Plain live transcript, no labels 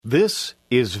This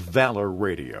is Valor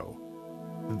Radio.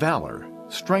 Valor,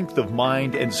 strength of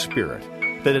mind and spirit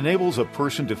that enables a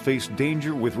person to face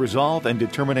danger with resolve and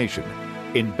determination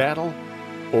in battle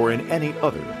or in any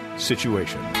other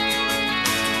situation.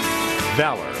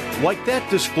 Valor, like that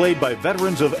displayed by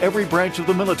veterans of every branch of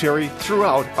the military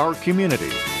throughout our community.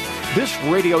 This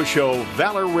radio show,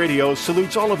 Valor Radio,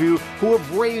 salutes all of you who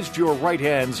have raised your right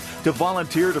hands to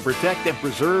volunteer to protect and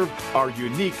preserve our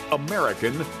unique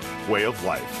American way of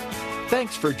life.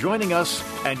 Thanks for joining us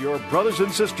and your brothers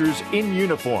and sisters in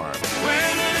uniform.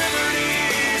 When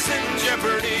liberty's in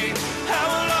jeopardy, I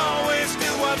will always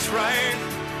do what's right.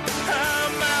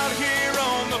 I'm out here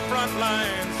on the front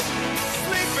lines,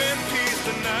 sleep in peace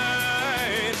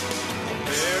tonight.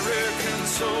 American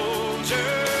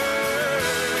soldier.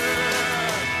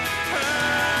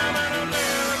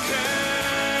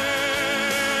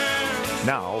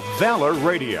 Now, Valor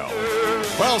Radio.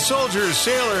 Well, soldiers,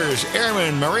 sailors,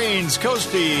 airmen, Marines,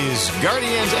 coasties,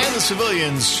 guardians, and the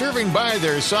civilians serving by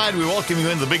their side, we welcome you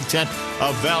into the big tent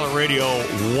of Valor Radio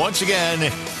once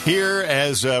again here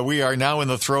as we are now in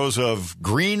the throes of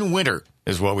green winter,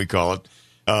 is what we call it.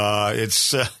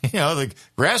 It's, the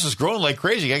grass is growing like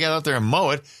crazy. I got out there and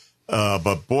mow it.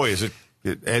 But boy, is it,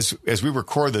 as we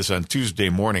record this on Tuesday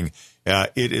morning,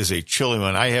 it is a chilly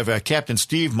one. I have Captain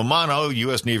Steve Mamano,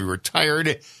 U.S. Navy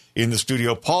retired, in the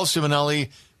studio. Paul Simonelli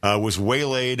was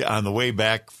waylaid on the way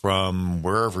back from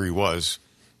wherever he was,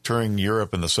 touring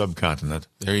Europe and the subcontinent.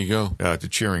 There you go. To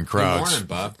cheering crowds. Good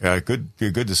morning, Bob.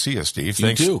 Good to see you, Steve.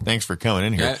 You too. Thanks for coming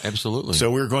in here. Yeah, absolutely.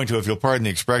 So we're going to, if you'll pardon the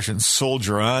expression,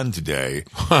 soldier on today.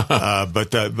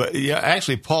 But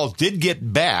actually, Paul did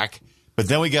get back, but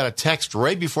then we got a text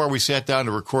right before we sat down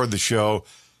to record the show,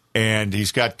 and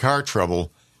he's got car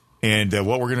trouble. And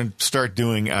what we're going to start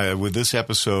doing with this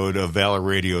episode of Valor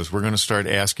Radio is we're going to start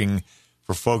asking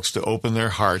for folks to open their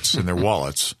hearts and their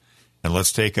wallets, and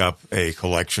let's take up a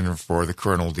collection for the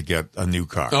Colonel to get a new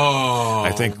car. Oh.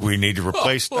 I think we need to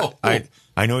replace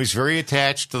I know he's very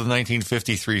attached to the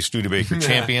 1953 Studebaker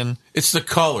Champion. It's the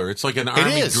color. It's like an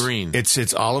army green.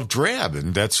 It's olive drab,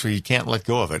 and that's where you can't let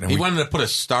go of it. And he wanted to put a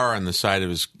star on the side of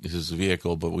his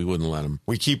vehicle, but we wouldn't let him.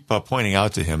 We keep pointing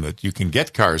out to him that you can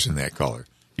get cars in that color.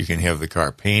 You can have the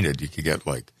car painted. You could get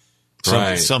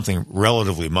something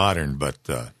relatively modern, but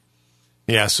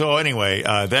So anyway,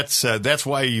 that's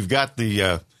why you've got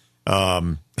the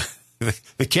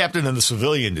captain and the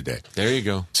civilian today. There you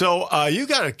go. So you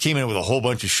came in with a whole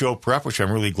bunch of show prep, which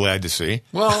I'm really glad to see.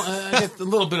 Well, I got a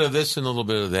little bit of this and a little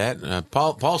bit of that.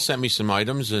 Paul sent me some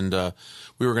items, and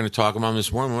we were going to talk about them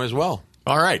this morning as well.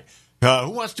 All right.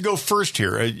 Who wants to go first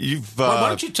here? Why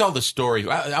don't you tell the story?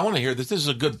 I want to hear this. This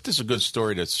is a good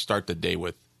story to start the day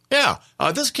with. Yeah,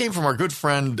 this came from our good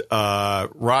friend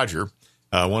Roger,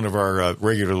 one of our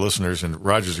regular listeners, and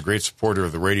Roger's a great supporter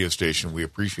of the radio station. We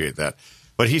appreciate that.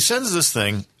 But he sends this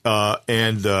thing,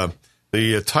 and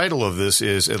the title of this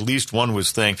is "At Least One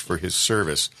Was Thanked for His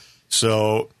Service."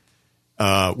 So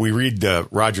we read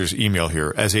Roger's email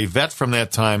here. As a vet from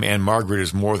that time, Anne Margaret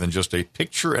is more than just a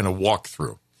picture and a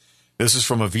walkthrough. This is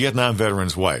from a Vietnam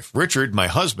veteran's wife. Richard, my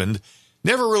husband,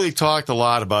 never really talked a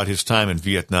lot about his time in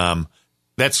Vietnam.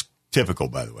 That's typical,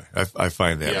 by the way. I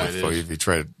find that if you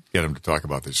try to get him to talk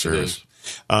about their service.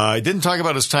 He didn't talk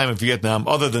about his time in Vietnam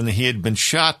other than he had been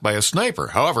shot by a sniper.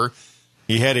 However,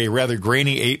 he had a rather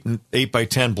grainy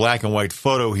 8x10 black and white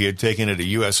photo he had taken at a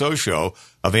USO show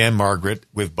of Anne Margaret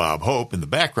with Bob Hope in the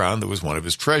background that was one of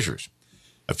his treasures.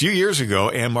 A few years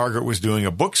ago, Anne Margaret was doing a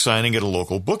book signing at a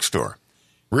local bookstore.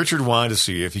 Richard wanted to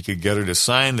see if he could get her to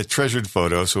sign the treasured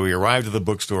photo, so he arrived at the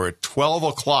bookstore at 12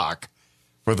 o'clock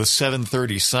for the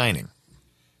 7:30 signing.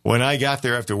 When I got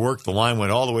there after work, the line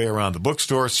went all the way around the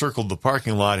bookstore, circled the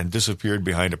parking lot, and disappeared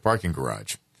behind a parking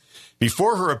garage.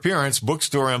 Before her appearance,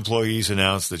 bookstore employees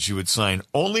announced that she would sign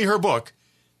only her book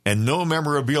and no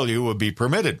memorabilia would be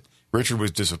permitted. Richard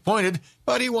was disappointed,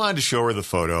 but he wanted to show her the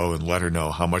photo and let her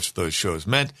know how much those shows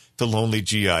meant to lonely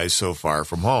GIs so far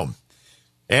from home.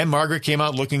 Anne Margaret came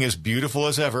out looking as beautiful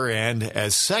as ever and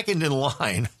as second in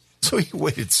line, so he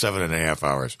waited 7.5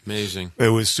 hours. Amazing. It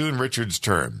was soon Richard's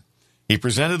turn. He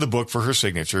presented the book for her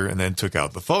signature and then took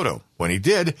out the photo. When he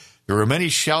did, there were many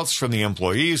shouts from the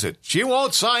employees that, "She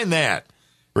won't sign that."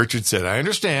 Richard said, I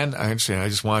understand. I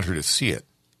just want her to see it."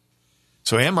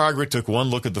 So Anne Margaret took one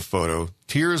look at the photo.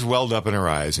 Tears welled up in her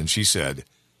eyes, and she said,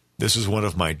 "This is one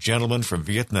of my gentlemen from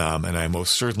Vietnam, and I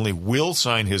most certainly will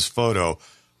sign his photo.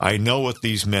 I know what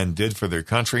these men did for their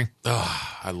country." Oh,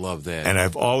 I love that. "And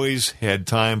I've always had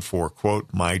time for, quote,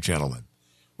 my gentleman."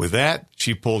 With that,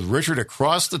 she pulled Richard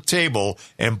across the table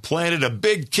and planted a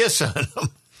big kiss on him.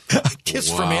 A kiss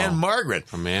from Anne Margaret.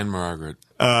 From Anne Margaret.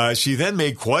 She then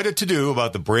made quite a to-do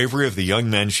about the bravery of the young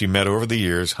men she met over the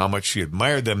years, how much she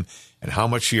admired them, and how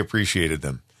much she appreciated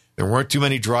them. There weren't too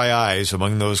many dry eyes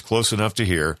among those close enough to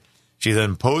hear. She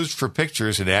then posed for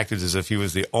pictures and acted as if he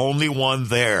was the only one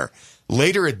there.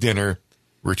 Later at dinner,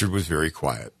 Richard was very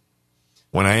quiet.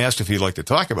 When I asked if he'd like to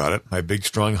talk about it, my big,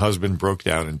 strong husband broke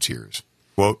down in tears.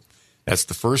 Quote, "That's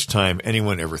the first time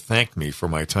anyone ever thanked me for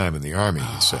my time in the Army,"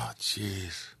 he said. Oh,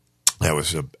 jeez.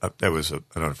 That was an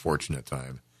unfortunate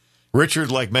time.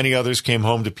 Richard, like many others, came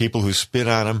home to people who spit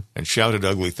on him and shouted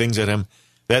ugly things at him.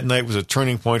 That night was a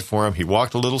turning point for him. He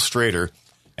walked a little straighter,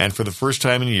 and for the first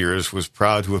time in years was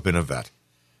proud to have been a vet.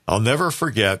 I'll never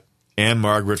forget Anne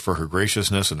Margaret for her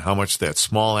graciousness and how much that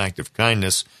small act of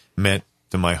kindness meant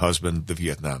to my husband, the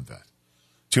Vietnam vet.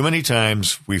 Too many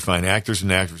times we find actors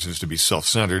and actresses to be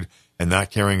self-centered and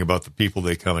not caring about the people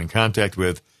they come in contact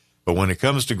with, but when it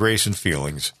comes to grace and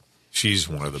feelings, she's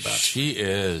one of the best. She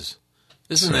is.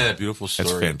 Isn't that a beautiful story?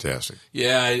 That's fantastic.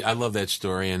 Yeah, I love that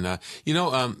story. And,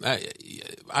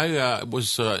 I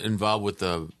was involved with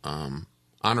the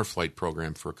honor flight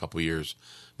program for a couple of years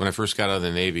when I first got out of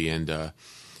the Navy. And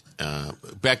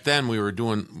back then we were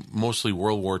doing mostly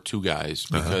World War II guys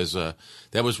because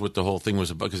that was what the whole thing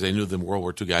was about, because they knew the World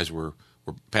War II guys were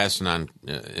passing on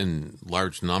in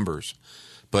large numbers.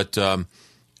 But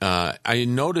I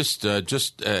noticed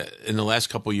just in the last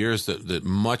couple of years that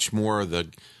much more of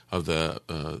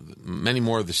many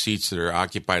more of the seats that are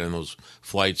occupied on those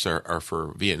flights are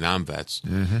for Vietnam vets.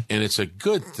 Mm-hmm. And it's a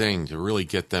good thing to really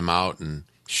get them out and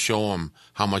show them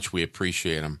how much we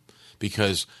appreciate them,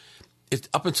 because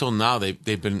up until now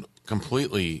they've been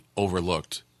completely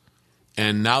overlooked.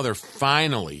 And now they're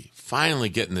finally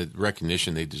getting the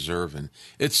recognition they deserve. And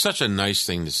it's such a nice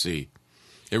thing to see.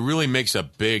 It really makes a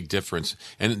big difference.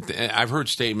 And I've heard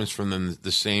statements from them,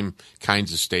 the same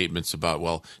kinds of statements about,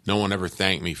 well, no one ever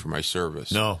thanked me for my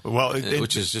service. No. Well,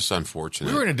 which is just unfortunate.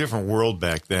 We were in a different world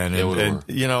back then.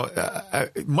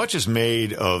 And much is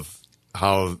made of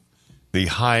how the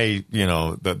high,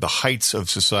 the heights of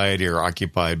society are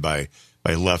occupied by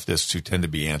leftists who tend to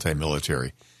be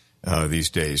anti-military these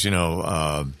days.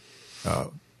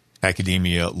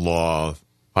 Academia, law,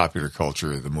 popular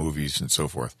culture, the movies, and so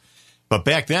forth. But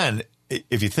back then,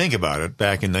 if you think about it,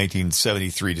 back in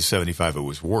 1973 to 75, it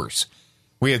was worse.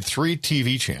 We had 3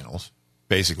 TV channels,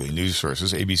 basically news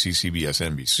sources, ABC, CBS,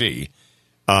 NBC,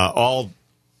 all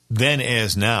then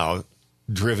as now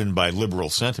driven by liberal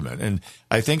sentiment. And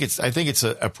I think it's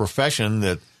a profession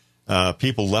that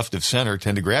people left of center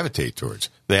tend to gravitate towards,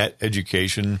 that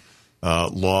education,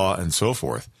 law, and so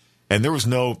forth. And there was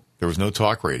no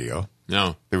talk radio.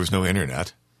 No. There was no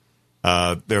internet.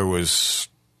 There was...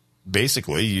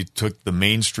 Basically, you took the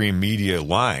mainstream media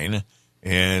line,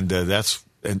 and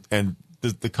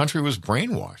the country was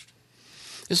brainwashed.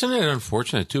 Isn't it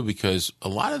unfortunate too? Because a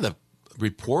lot of the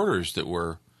reporters that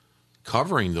were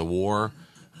covering the war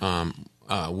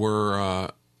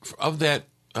were of that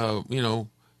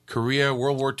Korea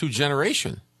World War II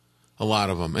generation. A lot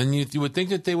of them, and you would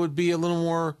think that they would be a little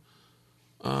more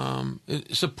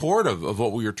supportive of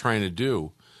what we were trying to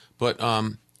do, but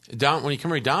when you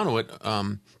come right down to it,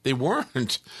 they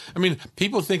weren't. I mean,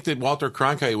 people think that Walter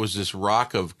Cronkite was this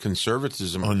rock of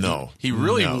conservatism. Oh, no. He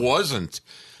really wasn't.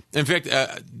 In fact,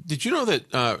 did you know that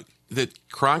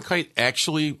Cronkite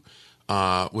actually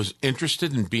was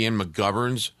interested in being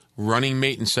McGovern's running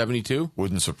mate in 72?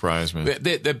 Wouldn't surprise me.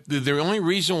 The only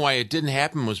reason why it didn't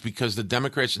happen was because the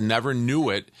Democrats never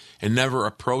knew it and never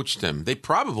approached him. They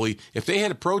probably, if they had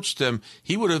approached him,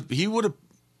 he would have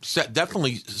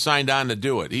definitely signed on to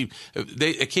do it.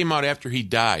 It came out after he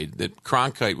died that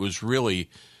Cronkite was really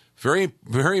very,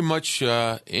 very much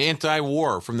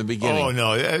anti-war from the beginning. Oh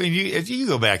no! I mean, if you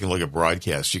go back and look at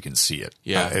broadcasts, you can see it.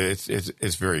 Yeah,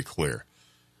 it's very clear,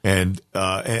 and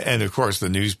of course the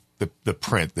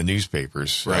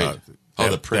newspapers, right?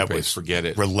 The print page, forget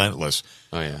it, relentless.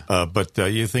 Oh yeah, but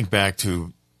you think back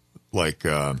to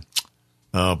there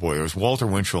was Walter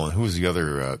Winchell, and who was the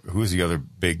other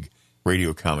big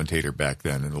radio commentator back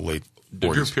then in the late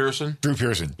 40s? Drew Pearson. Drew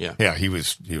Pearson. Yeah, he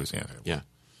was anti. Yeah,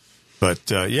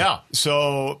 but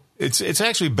so it's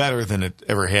actually better than it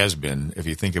ever has been if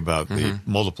you think about the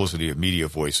multiplicity of media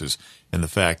voices and the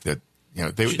fact that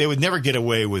they would never get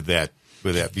away with that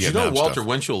Vietnam stuff. You know, Walter stuff.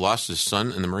 Winchell lost his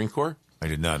son in the Marine Corps. I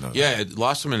did not know that. Yeah, it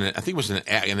lost him I think it was an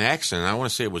accident. I want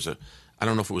to say it was I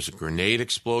don't know if it was a grenade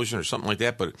explosion or something like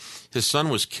that, but his son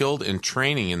was killed in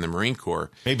training in the Marine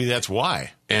Corps. Maybe that's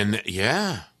why. And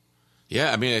yeah.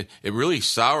 I mean, it really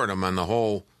soured him on the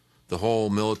whole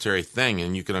military thing,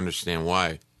 and you can understand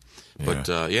why. But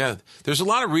there's a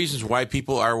lot of reasons why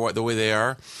people are the way they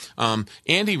are.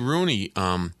 Andy Rooney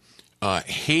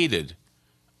hated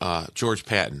George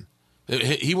Patton.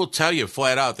 He will tell you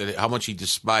flat out that how much he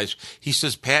despised. He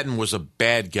says Patton was a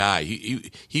bad guy.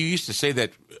 He used to say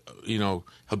that,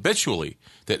 habitually,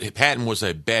 that Patton was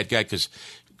a bad guy because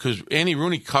Andy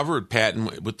Rooney covered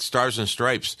Patton with Stars and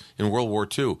Stripes in World War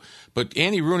II. But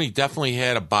Andy Rooney definitely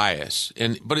had a bias,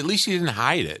 but at least he didn't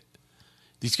hide it.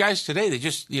 These guys today, they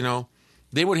just,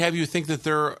 they would have you think that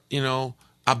they're,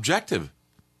 objective.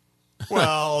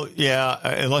 Well, yeah,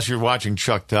 unless you're watching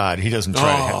Chuck Todd, he doesn't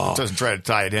try to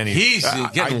tie it any. He's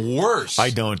getting worse.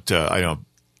 I don't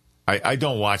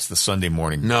watch the Sunday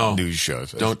morning news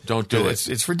shows. Don't do it.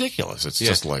 It's ridiculous. It's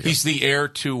just like he's the heir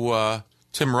to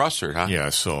Tim Russert, huh? Yeah.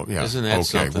 So yeah, isn't that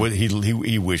something? Well,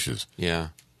 he wishes. Yeah.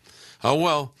 Oh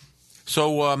well.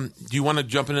 So, do you want to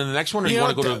jump into the next one, or do you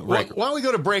want to go to break? Why don't we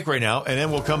go to break right now, and then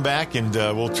we'll come back and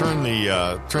we'll turn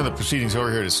the proceedings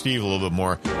over here to Steve a little bit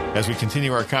more as we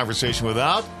continue our conversation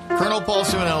without Colonel Paul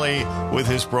Simonelli with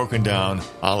his broken down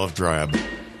olive drab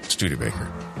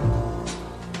Studebaker.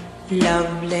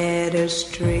 Love letter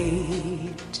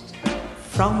straight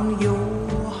from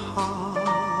your heart.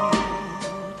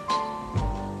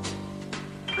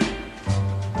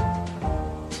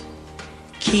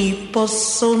 Keep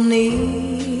us so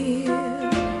near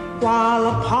while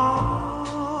apart.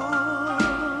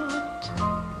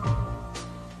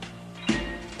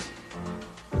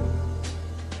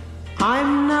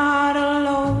 I'm not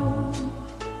alone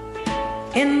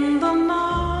in the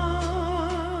night.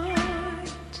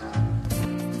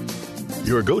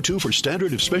 Your go-to for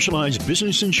standard of specialized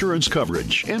business insurance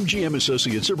coverage. MGM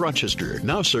Associates of Rochester,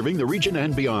 now serving the region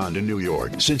and beyond in New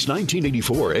York. Since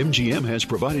 1984, MGM has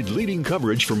provided leading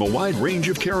coverage from a wide range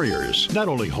of carriers. Not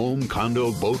only home,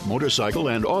 condo, boat, motorcycle,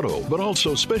 and auto, but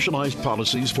also specialized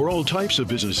policies for all types of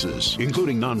businesses,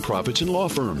 including nonprofits and law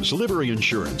firms, livery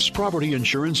insurance, property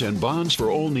insurance, and bonds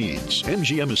for all needs.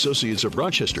 MGM Associates of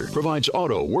Rochester provides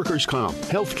auto, workers' comp,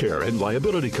 health care, and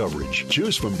liability coverage.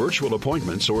 Choose from virtual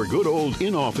appointments or good old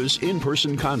in-office,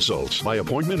 in-person consults by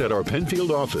appointment at our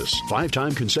Penfield office.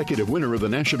 5-time consecutive winner of the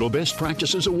National Best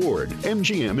Practices Award.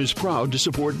 MGM is proud to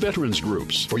support veterans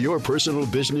groups. For your personal,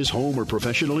 business, home, or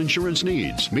professional insurance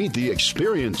needs, meet the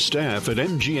experienced staff at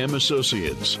MGM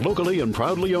Associates. Locally and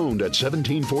proudly owned at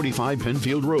 1745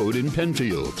 Penfield Road in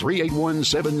Penfield,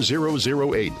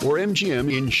 381-7008, or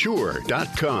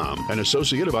MGMinsure.com. An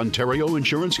associate of Ontario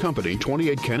Insurance Company,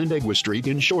 28 Canandaigua Street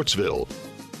in Shortsville.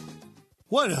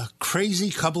 What a crazy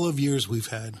couple of years we've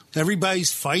had.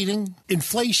 Everybody's fighting.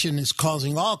 Inflation is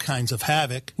causing all kinds of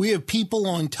havoc. We have people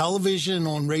on television and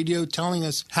on radio telling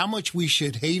us how much we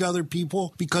should hate other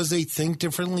people because they think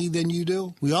differently than you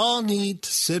do. We all need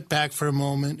to sit back for a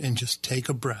moment and just take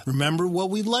a breath. Remember what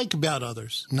we like about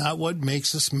others, not what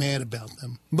makes us mad about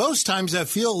them. Most times I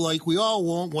feel like we all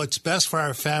want what's best for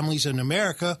our families in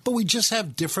America, but we just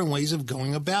have different ways of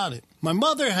going about it. My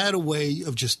mother had a way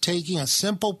of just taking a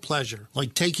simple pleasure,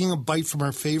 like taking a bite from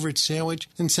her favorite sandwich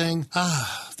and saying,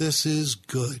 this is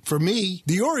good. For me,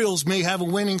 the Orioles may have a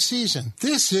winning season.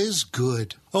 This is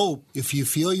good. Oh, if you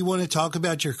feel you want to talk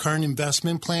about your current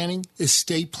investment planning,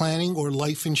 estate planning, or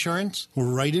life insurance,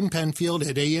 we're right in Penfield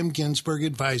at A.M. Ginsberg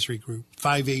Advisory Group,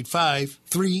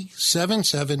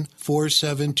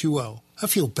 585-377-4720. I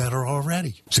feel better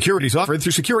already. Securities offered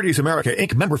through Securities America,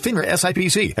 Inc., member FINRA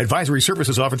SIPC. Advisory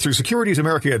services offered through Securities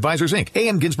America Advisors, Inc.,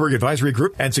 A.M. Ginsberg Advisory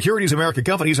Group, and Securities America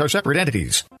Companies are separate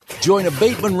entities. Join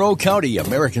Abate Monroe County.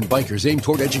 American bikers aim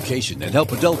toward education and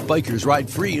help adult bikers ride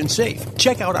free and safe.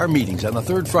 Check out our meetings on the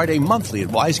third Friday monthly at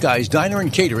Wise Guys Diner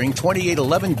and Catering,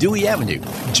 2811 Dewey Avenue.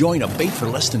 Join Abate for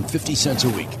less than 50 cents a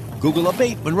week. Google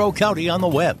Abate Monroe County on the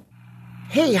web.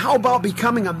 Hey, how about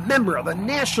becoming a member of the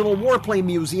National Warplane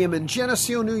Museum in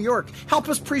Geneseo, New York? Help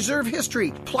us preserve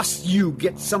history. Plus, you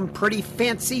get some pretty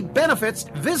fancy benefits.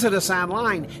 Visit us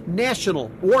online,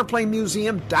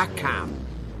 nationalwarplanemuseum.com.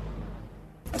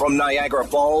 From Niagara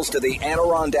Falls to the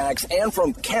Adirondacks and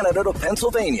from Canada to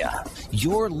Pennsylvania,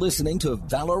 you're listening to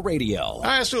Valor Radio. All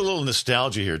right, let's do a little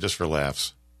nostalgia here just for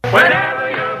laughs.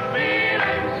 Whenever you're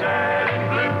feeling sad and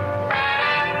blue,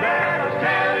 let us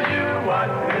tell you what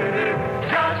to do.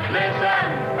 Just listen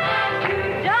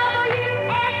to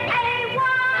WSAY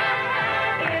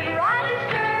in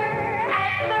Rochester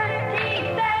at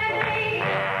 1370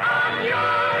 on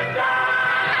your dial.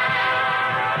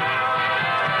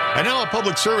 And now a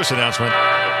public service announcement.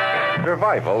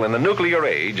 Survival in the nuclear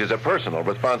age is a personal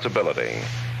responsibility.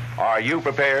 Are you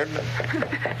prepared?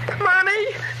 Mommy!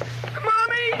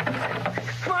 Mommy!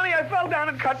 Mommy, I fell down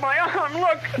and cut my arm.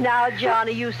 Look. Now,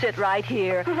 Johnny, you sit right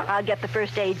here. I'll get the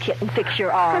first aid kit and fix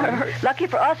your arm. Lucky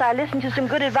for us, I listened to some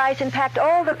good advice and packed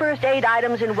all the first aid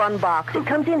items in one box. It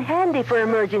comes in handy for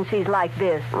emergencies like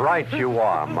this. Right you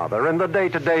are, Mother. In the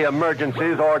day-to-day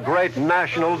emergencies or great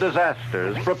national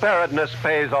disasters, preparedness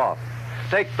pays off.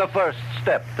 Take the first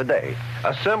step today.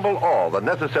 Assemble all the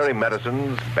necessary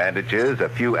medicines, bandages, a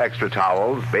few extra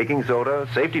towels, baking soda,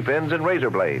 safety pins, and razor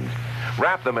blades.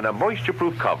 Wrap them in a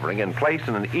moisture-proof covering and place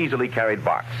in an easily carried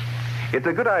box. It's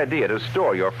a good idea to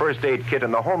store your first aid kit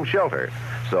in the home shelter,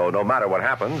 so no matter what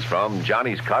happens, from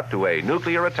Johnny's cut to a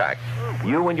nuclear attack,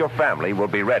 you and your family will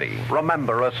be ready.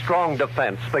 Remember, a strong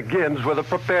defense begins with a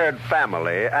prepared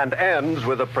family and ends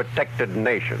with a protected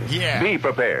nation. Yeah. Be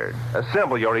prepared.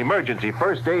 Assemble your emergency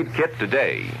first aid kit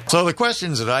today. So the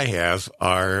questions that I have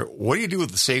are, what do you do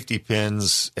with the safety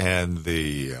pins and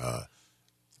the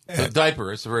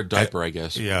diaper? It's the word diaper, I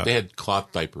guess. Yeah. They had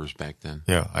cloth diapers back then.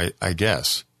 Yeah, I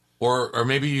guess. Or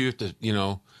maybe you have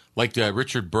to, like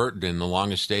Richard Burton in The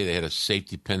Longest Day, they had a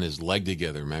safety pin his leg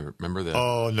together. Remember that?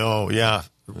 Oh, no, yeah.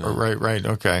 Right,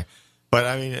 okay. But,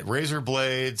 I mean, razor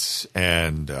blades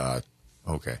and,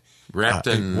 okay. Wrapped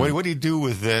in... What do you do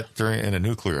with that in a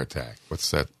nuclear attack? What's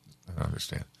that? I don't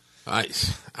understand.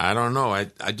 I don't know.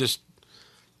 I just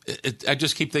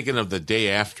keep thinking of The Day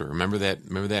After. Remember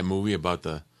that movie about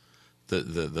the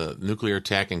nuclear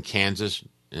attack in Kansas?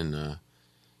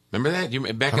 Remember that?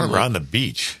 I remember On the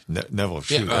Beach, Neville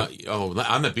Shute.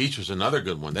 On the Beach was another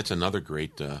good one. That's another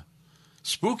great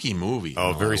spooky movie.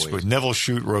 Oh, very spooky. Neville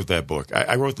Shute wrote that book.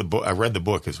 I wrote the book. I read the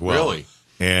book as well. Really?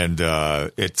 And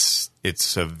it's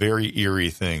a very eerie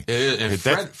thing. It is, and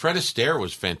Fred Astaire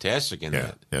was fantastic in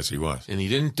that. Yes, he was. And he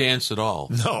didn't dance at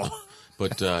all. No.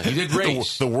 But he did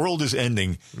race. The world is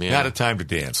ending. Yeah. Not a time to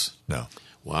dance. No.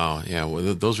 Wow. Yeah.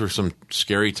 Well, those were some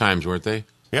scary times, weren't they?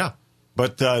 Yeah.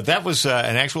 But that was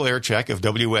an actual air check of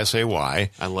WSAY.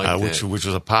 I like that. Which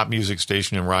was a pop music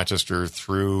station in Rochester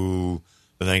through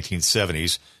the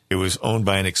 1970s. It was owned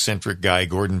by an eccentric guy,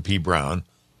 Gordon P. Brown.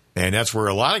 And that's where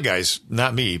a lot of guys,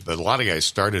 not me, but a lot of guys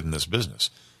started in this business.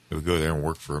 They would go there and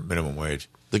work for minimum wage.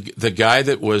 The guy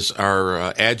that was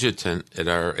our adjutant in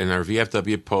our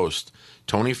VFW post,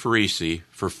 Tony Farisi,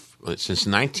 since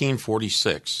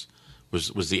 1946,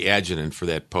 was the adjutant for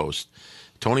that post.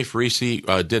 Tony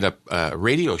Farisi did a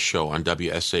radio show on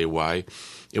WSAY.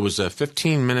 It was a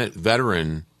 15-minute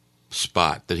veteran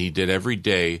spot that he did every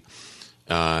day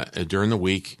during the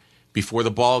week before the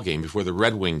ball game, before the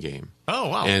Red Wing game. Oh,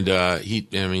 wow. And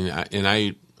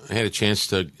I had a chance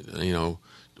to,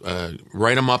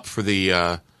 write him up for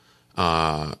the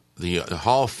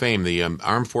Hall of Fame, the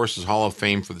Armed Forces Hall of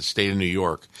Fame for the state of New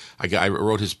York. I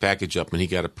wrote his package up, and he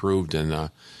got approved, and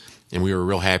we were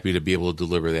real happy to be able to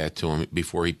deliver that to him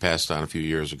before he passed on a few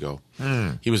years ago.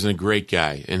 He was a great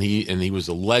guy, and he was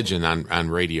a legend on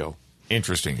radio.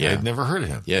 Interesting. Yeah. I'd never heard of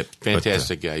him. Yeah,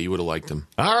 fantastic guy. You would have liked him.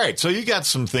 All right, so you got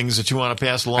some things that you want to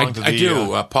pass along to the I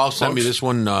do. Paul sent me folks? this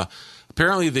one.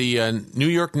 Apparently, the New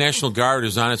York National Guard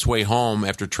is on its way home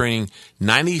after training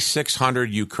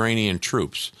 9,600 Ukrainian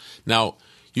troops. Now,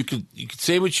 you could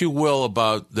say what you will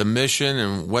about the mission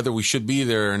and whether we should be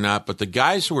there or not, but the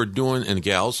guys who are doing, and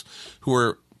gals, who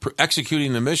are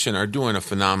executing the mission are doing a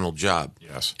phenomenal job,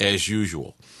 yes, as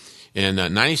usual. And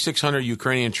 9,600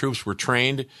 Ukrainian troops were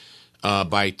trained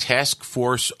by Task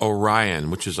Force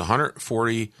Orion, which is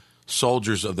 140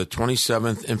 soldiers of the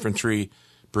 27th Infantry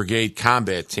Brigade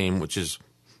Combat Team, which is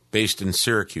based in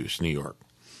Syracuse, New York.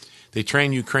 They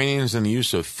train Ukrainians in the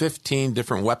use of 15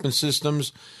 different weapon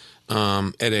systems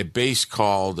at a base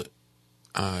called,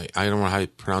 I don't know how to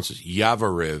pronounce it,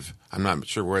 Yavoriv. I'm not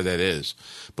sure where that is.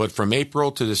 But from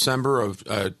April to December of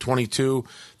 22,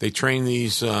 they train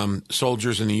these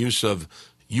soldiers in the use of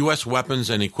U.S. weapons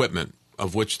and equipment,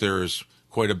 of which there's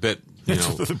quite a bit,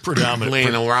 predominant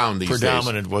laying around these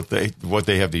predominant days. what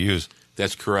they have to use.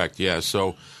 That's correct, yeah.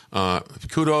 So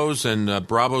kudos and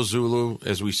bravo Zulu,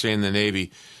 as we say in the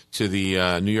Navy, to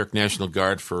the New York National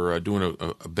Guard for doing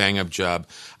a bang-up job.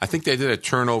 I think they did a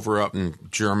turnover up in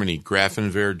Germany,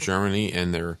 Grafenwehr, Germany,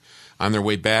 and they're on their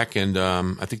way back, and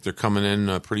I think they're coming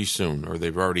in pretty soon, or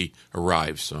they've already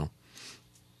arrived, so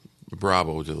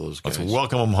bravo to those guys. Let's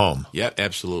welcome them home. Yeah,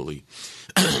 absolutely.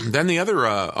 Then the other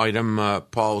item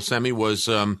Paul sent me was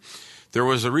there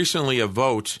was recently a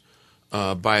vote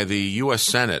by the U.S.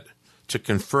 Senate to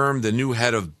confirm the new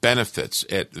head of benefits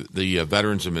at the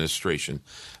Veterans Administration,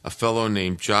 a fellow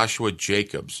named Joshua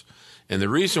Jacobs. And the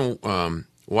reason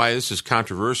why this is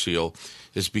controversial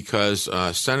is because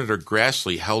Senator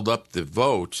Grassley held up the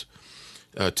vote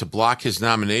to block his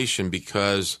nomination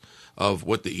because of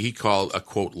what he called a,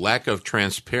 quote, lack of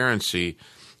transparency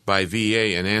by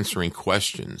VA and answering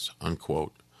questions,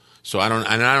 unquote. So I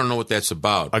don't know what that's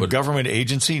about. A government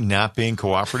agency not being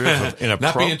cooperative in a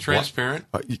not being transparent.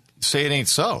 Say it ain't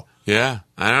so. Yeah,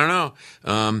 I don't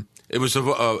know. It was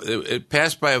it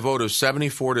passed by a vote of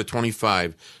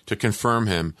 74-25 to confirm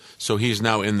him. So he's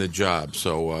now in the job.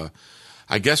 So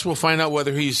I guess we'll find out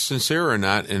whether he's sincere or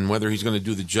not, and whether he's going to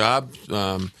do the job.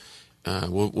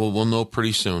 We'll know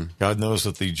pretty soon. God knows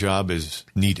that the job is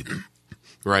needed.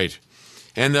 Right.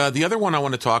 And the other one I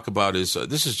want to talk about is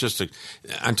this is just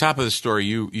on top of the story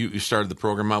you started the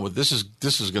program out with. This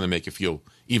is going to make you feel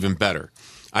even better.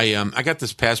 I got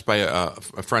this passed by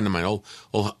a friend of mine,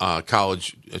 old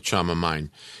college chum of mine.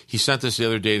 He sent this the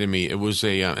other day to me. It was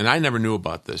and I never knew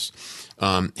about this.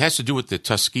 It has to do with the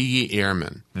Tuskegee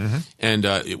Airmen, and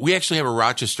we actually have a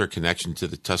Rochester connection to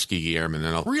the Tuskegee Airmen.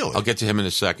 And I'll get to him in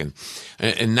a second.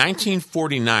 In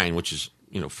 1949, which is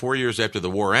 4 years after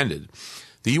the war ended,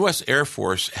 the U.S. Air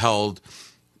Force held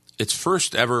its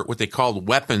first ever what they called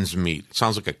weapons meet. It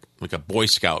sounds like a Boy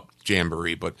Scout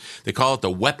jamboree, but they call it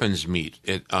the weapons meet.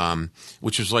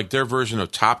 Which was like their version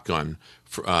of Top Gun.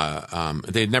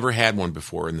 They had never had one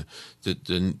before, and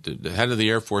the head of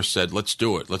the Air Force said, "Let's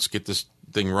do it. Let's get this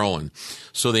thing rolling."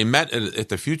 So they met at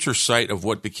the future site of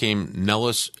what became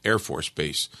Nellis Air Force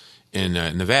Base in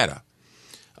Nevada.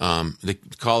 They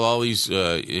called all these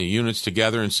units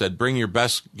together and said, "Bring your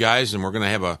best guys, and we're going to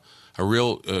have a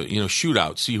real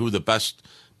shootout. See who the best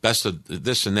of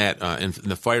this and that in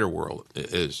the fighter world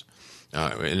is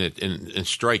in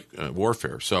strike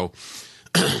warfare." So.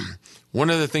 One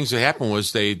of the things that happened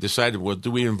was they decided, well, do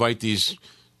we invite these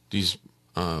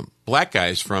black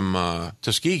guys from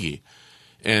Tuskegee?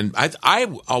 And I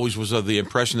always was of the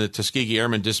impression that Tuskegee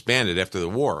Airmen disbanded after the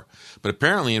war. But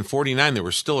apparently in 49 they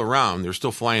were still around. They were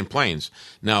still flying planes.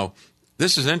 Now,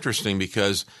 this is interesting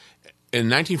because in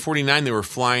 1949 they were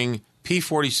flying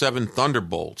P-47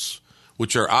 Thunderbolts,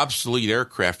 which are obsolete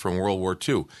aircraft from World War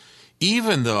II.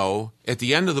 Even though at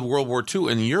the end of the World War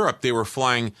II in Europe they were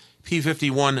flying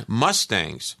P-51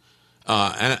 Mustangs.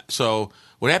 And so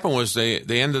what happened was they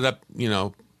ended up,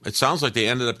 it sounds like they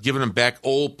ended up giving them back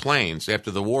old planes after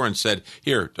the war and said,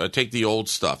 here, take the old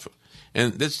stuff.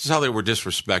 And this is how they were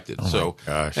disrespected. Oh my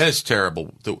gosh. And it's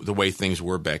terrible the way things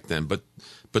were back then. But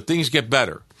things get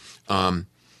better.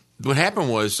 What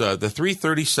happened was the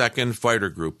 332nd Fighter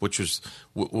Group, which was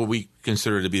what we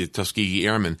consider to be the Tuskegee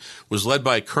Airmen, was led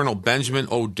by Colonel Benjamin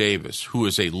O. Davis, who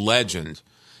is a legend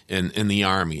in the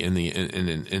Army, in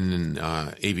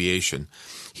aviation.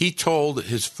 He told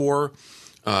his 4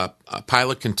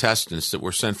 pilot contestants that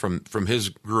were sent from his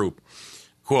group,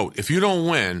 quote, "If you don't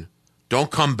win,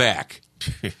 don't come back."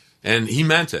 And he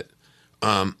meant it.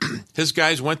 His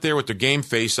guys went there with their game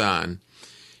face on,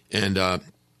 and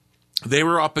they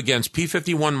were up against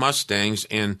P-51 Mustangs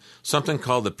and something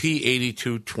called the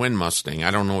P-82 Twin Mustang. I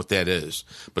don't know what that is,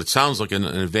 but it sounds like an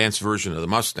advanced version of the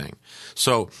Mustang.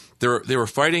 So they were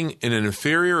fighting in an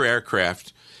inferior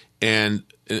aircraft and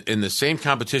in the same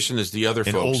competition as the other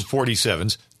folks. Old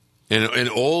 47s. And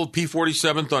old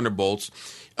P-47 Thunderbolts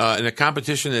in a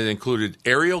competition that included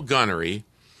aerial gunnery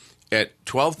at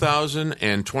 12,000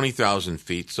 and 20,000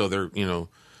 feet. So they're,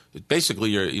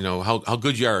 basically, how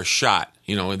good you are a shot.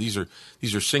 And these are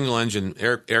single engine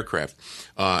aircraft.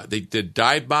 They did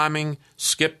dive bombing,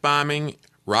 skip bombing,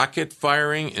 rocket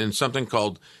firing, and something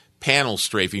called panel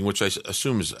strafing, which I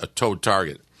assume is a towed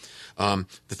target. The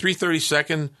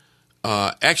 332nd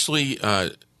actually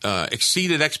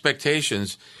exceeded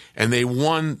expectations, and they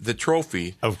won the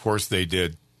trophy. Of course they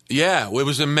did. Yeah, it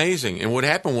was amazing. And what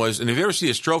happened was, and if you ever see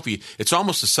this trophy, it's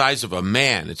almost the size of a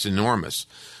man. It's enormous.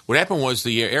 What happened was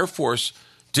the Air Force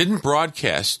didn't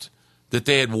broadcast that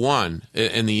they had won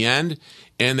in the end,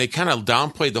 and they kind of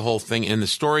downplayed the whole thing, and the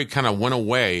story kind of went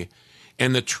away.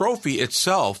 And the trophy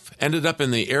itself ended up in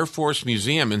the Air Force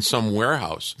Museum in some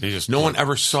warehouse. No one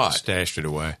ever saw it. Stashed it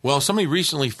away. Well, somebody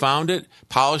recently found it,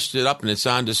 polished it up, and it's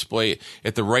on display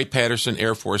at the Wright-Patterson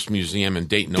Air Force Museum in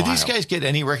Dayton, Ohio. Did these guys get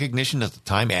any recognition at the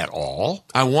time at all?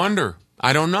 I wonder.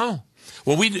 I don't know.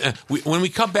 Well, when we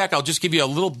come back, I'll just give you a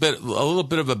little bit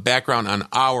of a background on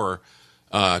our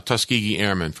Tuskegee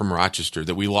Airmen from Rochester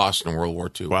that we lost in World War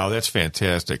II. Wow, that's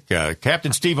fantastic.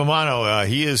 Captain Steve Amano,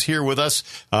 he is here with us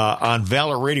on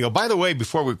Valor Radio. By the way,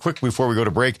 before we go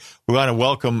to break, we want to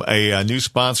welcome a new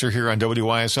sponsor here on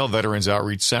WYSL, Veterans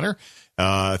Outreach Center.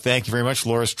 Thank you very much,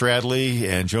 Laura Stradley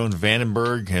and Joan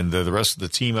Vandenberg and the rest of the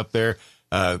team up there.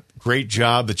 Great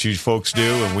job that you folks do,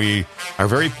 and we are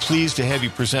very pleased to have you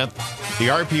present the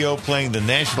RPO playing the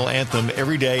national anthem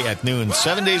every day at noon,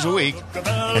 7 days a week,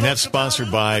 and that's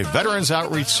sponsored by Veterans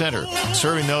Outreach Center,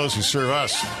 serving those who serve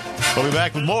us. We'll be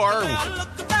back with more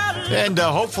And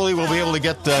hopefully we'll be able to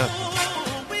get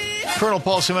Colonel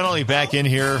Paul Simonelli back in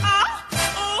here.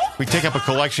 We take up a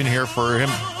collection here for him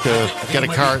to get a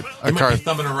car. He might be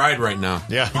thumbing a ride right now.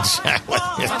 Yeah, exactly.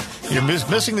 You're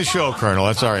missing the show, Colonel.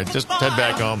 That's all right. Just head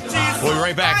back home. We'll be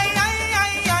right back.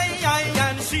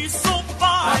 And she's so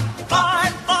fine,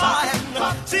 fine, fine.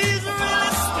 She's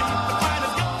really sweet,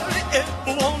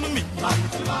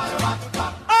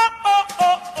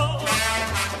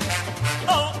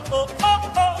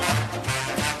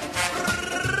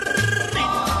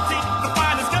 the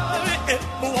finest girl you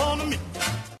ever want to meet.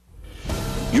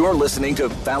 You're listening to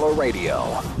Valor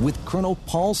Radio with Colonel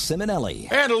Paul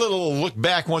Simonelli. And a little look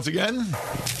back once again.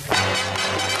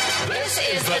 This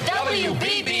is the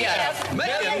WBBF $1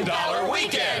 Million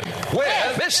Weekend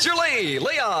with Mr. Lee,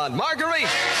 Leon, Marguerite.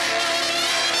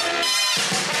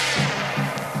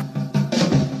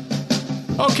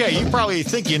 Okay, you probably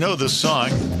think you know this song,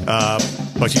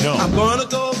 but you don't. I'm gonna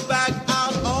go back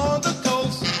out on the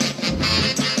coast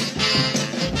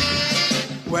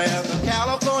where the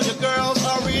California girls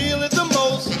are really the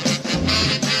most.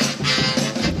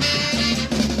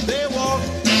 They walk,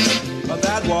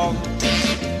 that walk,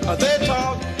 they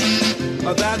talk,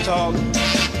 that talk,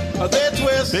 they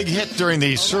twist. Big hit during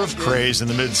the surf craze in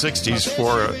the mid-'60s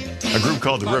for a group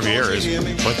called the Rivieras,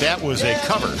 but that was a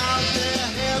cover.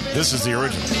 This is the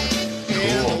original.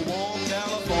 Cool.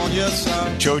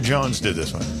 Joe Jones did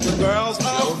this one. Joe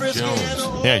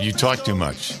Jones. Yeah, you talk too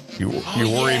much. You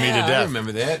worry me to death. I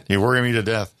remember that. You worry me to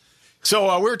death.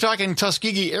 So we were talking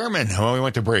Tuskegee Airmen when we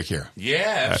went to break here.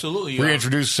 Yeah, absolutely.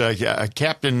 Reintroduce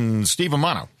Captain Steve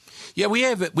Amano. Yeah, we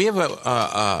have a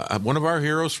one of our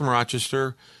heroes from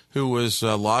Rochester who was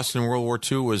lost in World War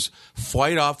II was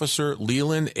Flight Officer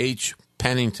Leland H.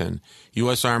 Pennington,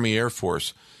 U.S. Army Air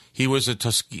Force. He was a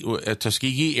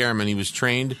Tuskegee Airman. He was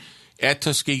trained at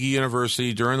Tuskegee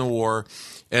University during the war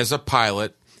as a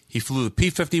pilot. He flew the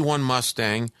P-51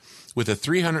 Mustang with the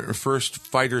 301st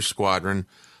Fighter Squadron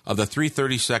of the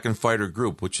 332nd Fighter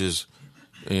Group, which is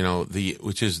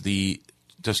the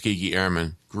Tuskegee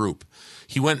Airmen Group.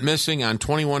 He went missing on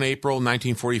 21 April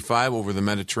 1945 over the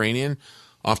Mediterranean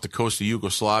off the coast of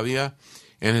Yugoslavia,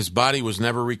 and his body was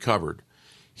never recovered.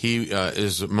 He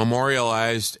is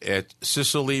memorialized at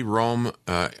Sicily, Rome,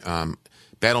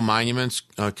 Battle Monuments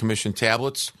Commission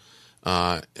tablets,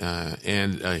 and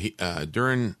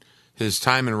during his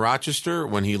time in Rochester,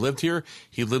 when he lived here,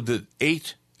 he lived at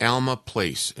 8 Alma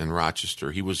Place in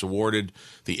Rochester. He was awarded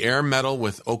the Air Medal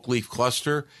with Oak Leaf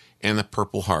Cluster and the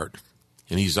Purple Heart,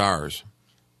 and he's ours.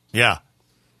 Yeah.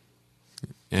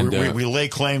 And we lay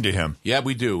claim to him. Yeah,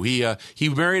 we do. He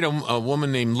married a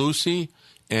woman named Lucy,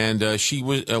 and she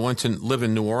went to live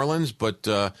in New Orleans, but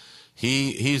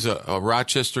he's a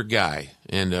Rochester guy,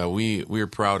 and we are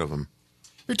proud of him.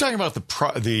 You're talking about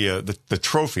the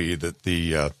trophy that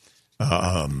the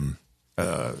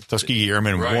Tuskegee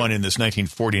Airmen won in this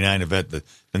 1949 event. The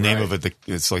name of it,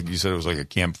 it's like you said, it was like a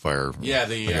campfire. Yeah,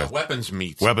 the weapons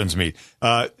meet. Weapons meet.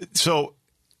 So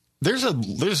there's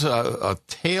a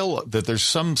tale that there's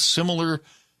some similar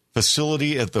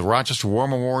facility at the Rochester War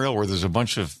Memorial where there's a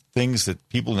bunch of things that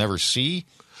people never see.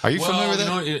 Are you familiar with that?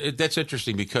 No, that's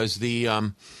interesting because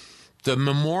the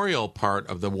memorial part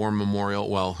of the War Memorial,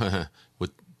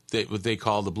 what they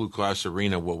call the Blue Cross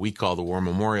Arena, what we call the War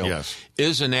Memorial,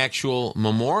 is an actual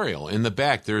memorial. In the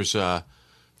back, there's a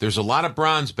lot of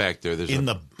bronze back there. In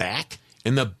the back?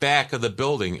 In the back of the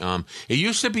building. It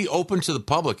used to be open to the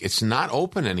public. It's not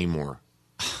open anymore.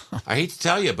 I hate to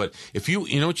tell you, but if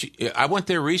I went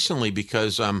there recently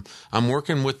because I'm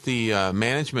working with the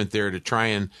management there to try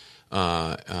and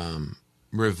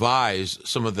revise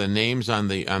some of the names on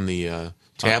the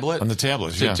tablet. On the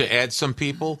tablets, to add some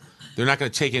people. They're not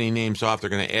going to take any names off. They're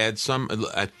going to add some,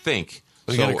 I think.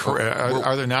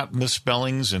 Are there not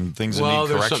misspellings and things that need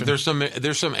correction?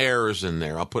 There's some errors in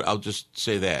there. I'll just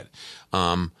say that.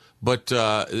 But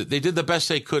they did the best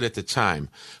they could at the time.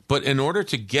 But in order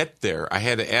to get there, I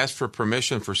had to ask for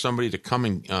permission for somebody to come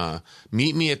and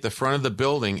meet me at the front of the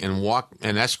building and walk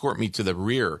and escort me to the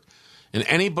rear. And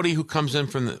anybody who comes in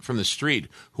from the street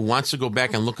who wants to go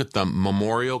back and look at the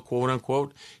memorial, quote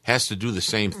unquote, has to do the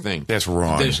same thing. That's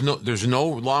wrong. There's no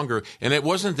longer, and it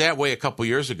wasn't that way a couple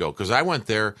years ago because I went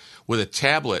there with a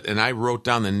tablet and I wrote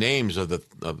down the names of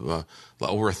over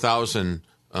 1,000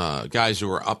 guys who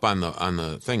were up on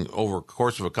the thing over the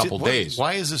course of a couple days.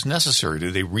 Why is this necessary?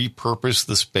 Did they repurpose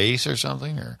the space or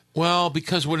something? Or? Well,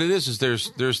 because what it is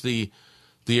there's the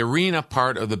arena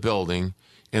part of the building.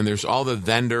 And there's all the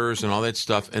vendors and all that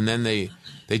stuff. And then they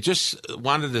just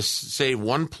wanted to say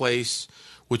one place,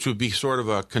 which would be sort of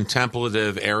a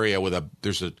contemplative area with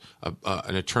there's an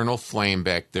eternal flame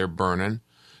back there burning.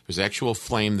 There's actual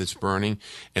flame that's burning,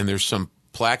 and there's some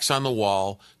plaques on the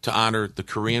wall to honor the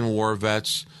Korean War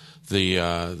vets,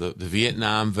 the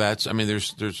Vietnam vets. I mean,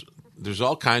 there's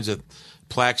all kinds of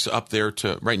plaques up there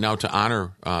right now to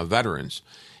honor veterans,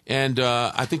 and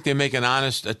I think they make an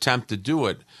honest attempt to do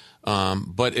it.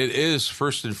 But it is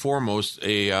first and foremost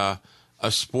a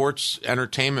sports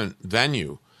entertainment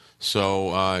venue.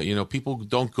 So people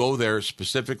don't go there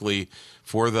specifically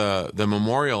for the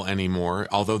memorial anymore,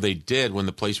 although they did when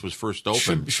the place was first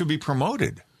opened. Should be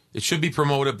promoted. It should be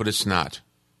promoted, but it's not.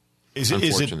 Is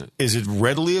it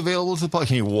readily available to the public?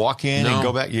 Can you walk in and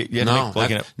go back?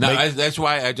 That's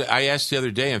why I asked the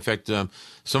other day. In fact,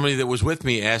 somebody that was with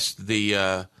me asked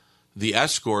the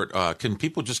escort, can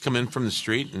people just come in from the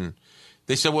street? And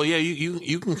they said, well, yeah,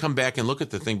 you can come back and look at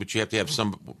the thing, but you have to have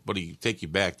somebody take you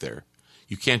back there.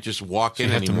 You can't just walk in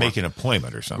anymore. You have to make an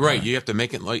appointment or something. Right, you have to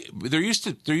make it like there used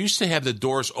to have the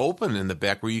doors open in the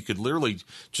back where you could literally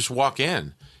just walk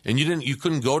in, and you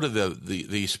couldn't go to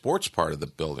the sports part of the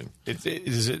building.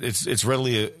 It's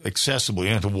readily accessible. You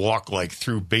don't have to walk like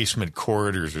through basement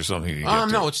corridors or something.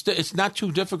 No, it's not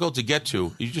too difficult to get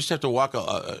to. You just have to walk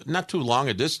not too long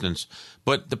a distance.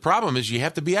 But the problem is you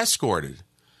have to be escorted,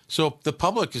 so the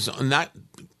public is not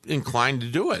inclined to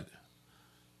do it.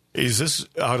 Is this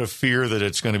out of fear that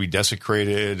it's going to be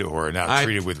desecrated or not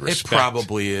treated with respect? It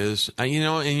probably is. And you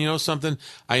know something?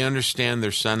 I understand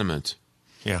their sentiment.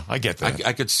 Yeah, I get that.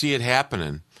 I could see it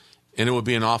happening, and it would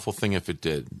be an awful thing if it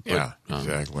did. But, yeah,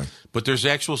 exactly. But there's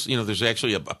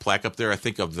actually a plaque up there. I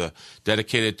think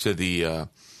dedicated to the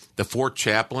 4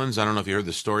 chaplains. I don't know if you heard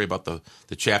the story about the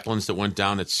chaplains that went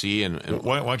down at sea. And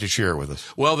why don't you share it with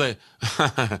us? Well,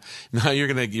 now you're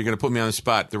gonna put me on the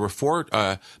spot. There were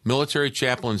 4 military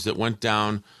chaplains that went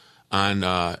down on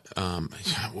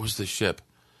what was the ship?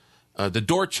 The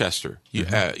Dorchester,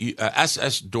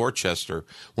 SS Dorchester,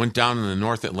 went down in the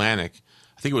North Atlantic.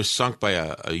 I think it was sunk by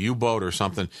a U-boat or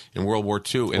something in World War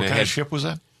II. What kind of ship was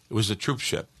that? It was a troop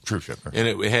ship. Troop ship. Right.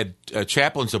 And it had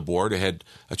chaplains aboard. It had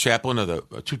a chaplain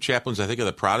of 2 chaplains, I think, of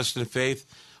the Protestant faith,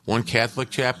 1 Catholic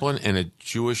chaplain, and a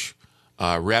Jewish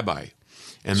rabbi.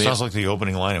 And sounds like the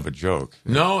opening line of a joke.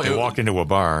 No, they walk into a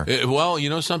bar. Well, you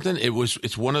know something?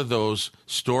 It's one of those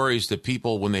stories that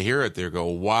people, when they hear it, they go,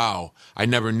 "Wow, I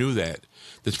never knew that."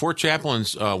 The 4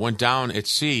 chaplains went down at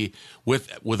sea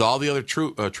with all the other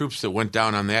troops that went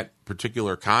down on that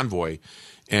particular convoy,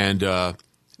 and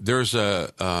there's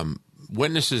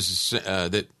witnesses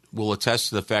that will attest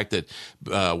to the fact that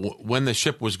when the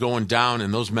ship was going down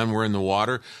and those men were in the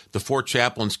water, the 4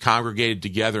 chaplains congregated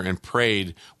together and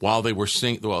prayed while they were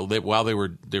while they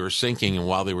were sinking and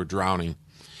while they were drowning.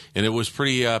 And it was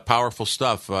pretty powerful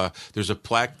stuff. There's a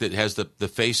plaque that has the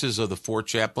faces of the 4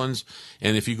 chaplains,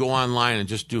 and if you go online and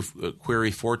just do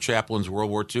query 4 chaplains World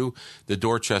War II, the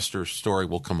Dorchester story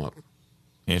will come up.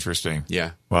 Interesting.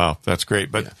 Yeah. Wow, that's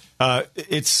great. But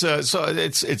it's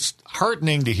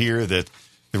heartening to hear that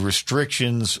the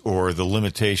restrictions or the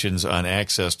limitations on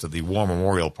access to the War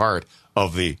Memorial part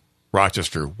of the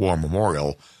Rochester War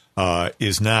Memorial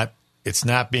it's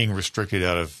not being restricted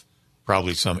out of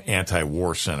probably some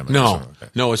anti-war sentiment.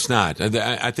 No, it's not.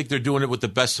 I think they're doing it with the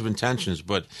best of intentions.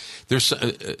 But there's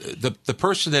the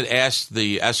person that asked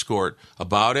the escort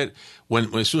about it.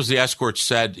 As soon as the escort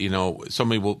said,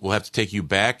 somebody will have to take you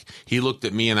back, he looked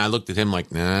at me and I looked at him like,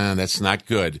 nah, that's not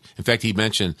good. In fact, he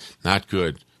mentioned not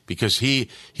good because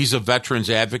he's a veterans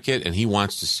advocate and he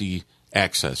wants to see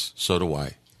access. So do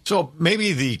I. So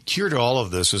maybe the cure to all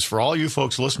of this is for all you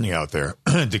folks listening out there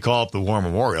to call up the War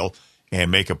Memorial and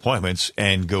make appointments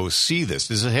and go see this.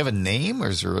 Does it have a name, or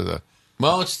is there a?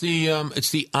 Well, it's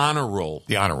the honor roll.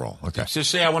 The honor roll. Okay.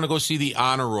 Just say I want to go see the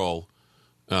honor roll.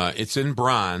 It's in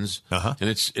bronze, and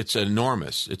it's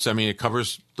enormous. It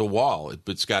covers the wall.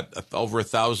 It's got over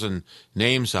 1,000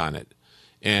 names on it,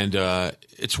 and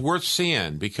it's worth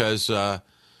seeing because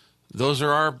those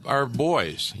are our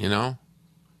boys,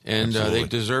 And they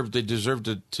deserve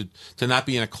to not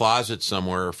be in a closet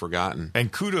somewhere or forgotten.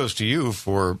 And kudos to you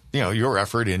for your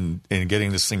effort in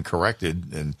getting this thing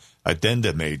corrected and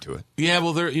addenda made to it. Yeah,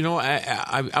 well,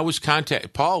 I was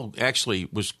contacted. Paul actually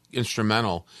was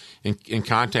instrumental in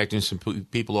contacting some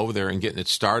people over there and getting it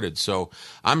started. So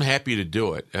I'm happy to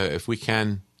do it if we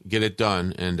can get it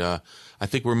done. And I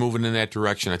think we're moving in that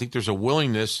direction. I think there's a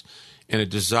willingness and a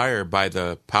desire by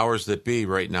the powers that be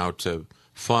right now to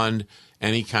fund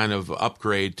any kind of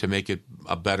upgrade to make it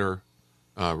a better,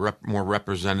 more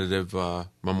representative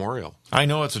memorial. I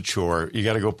know it's a chore. You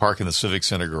got to go park in the Civic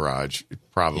Center garage,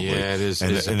 probably. Yeah, it is.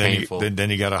 And painful.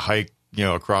 Then you got to hike,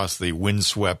 across the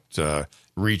windswept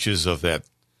reaches of that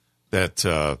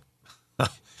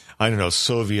I don't know,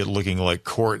 Soviet-looking like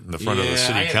court in the front of the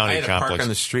city-county I had complex. to park on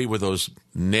the street where those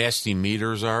nasty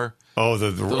meters are. Oh,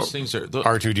 those things are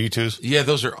R2D2s. Yeah,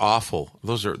 those are awful.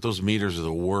 Those meters are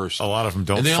the worst. A lot of them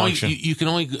don't function. You can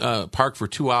only park for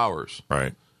 2 hours,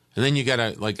 right? And then you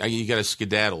gotta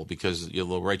skedaddle because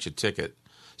they'll write you a ticket.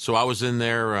 So I was in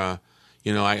there. I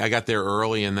got there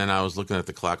early, and then I was looking at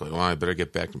the clock like, I better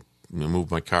get back and move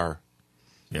my car.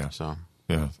 Yeah. So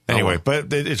yeah. Anyway,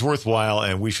 but it's worthwhile,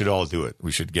 and we should all do it.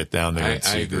 We should get down there.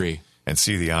 I agree. And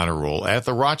see the honor roll at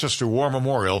the Rochester War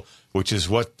Memorial, which is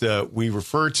what we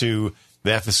refer to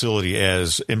that facility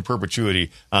as in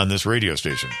perpetuity on this radio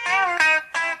station.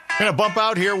 Going to bump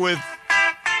out here with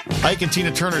Ike and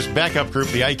Tina Turner's backup group,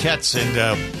 the Ikeettes,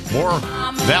 and more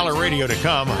Valor Radio to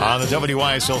come on the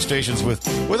WYSL stations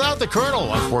without the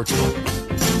Colonel, unfortunately.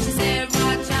 She said,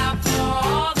 watch out for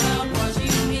all the boys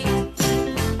you meet.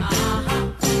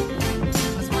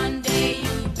 Cause one day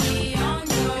you'll be on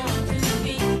your 2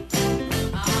 feet.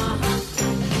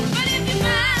 But if you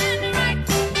find the right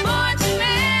boy to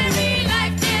marry,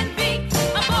 life can be a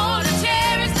bowl of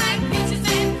cherries like peaches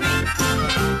and cream.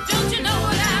 Don't you know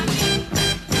what I mean?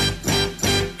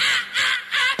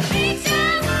 Peaches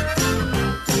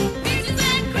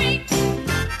and cream.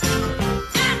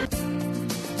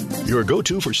 Your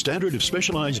go-to for standard of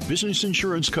specialized business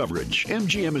insurance coverage.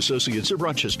 MGM Associates of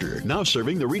Rochester, now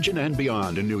serving the region and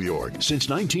beyond in New York. Since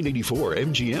 1984,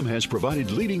 MGM has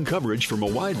provided leading coverage from a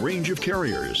wide range of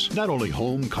carriers. Not only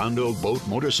home, condo, boat,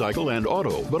 motorcycle, and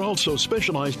auto, but also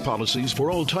specialized policies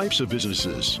for all types of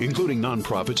businesses, including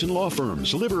nonprofits and law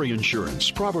firms, livery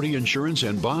insurance, property insurance,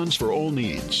 and bonds for all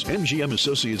needs. MGM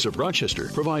Associates of Rochester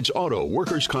provides auto,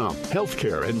 workers' comp, health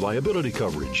care, and liability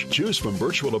coverage. Choose from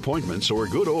virtual appointments or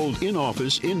good old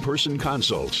in-office, in-person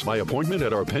consults by appointment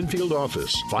at our Penfield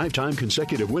office. 5-time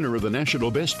consecutive winner of the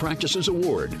National Best Practices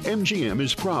Award, MGM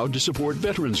is proud to support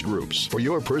veterans groups. For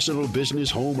your personal, business,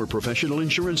 home, or professional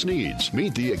insurance needs,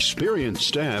 meet the experienced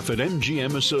staff at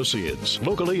MGM Associates.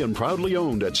 Locally and proudly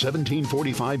owned at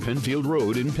 1745 Penfield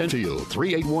Road in Penfield,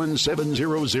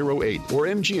 381-7008, or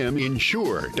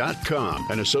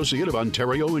mgminsure.com. An associate of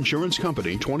Ontario Insurance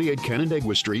Company, 28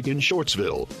 Canandaigua Street in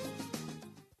Shortsville.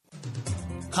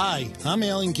 Hi, I'm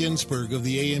Alan Ginsberg of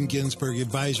the A.M. Ginsberg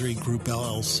Advisory Group,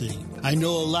 LLC. I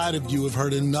know a lot of you have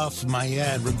heard enough of my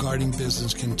ad regarding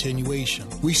business continuation.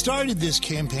 We started this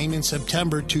campaign in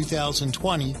September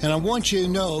 2020, and I want you to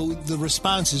know the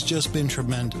response has just been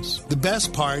tremendous. The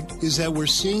best part is that we're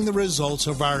seeing the results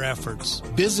of our efforts.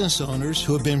 Business owners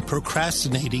who have been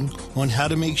procrastinating on how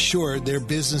to make sure their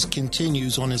business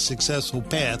continues on a successful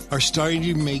path are starting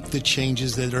to make the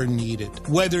changes that are needed.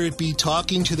 Whether it be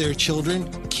talking to their children,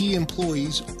 key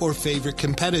employees, or favorite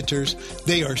competitors,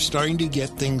 they are starting to get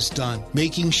things done,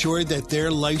 making sure that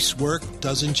their life's work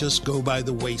doesn't just go by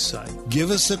the wayside. Give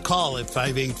us a call at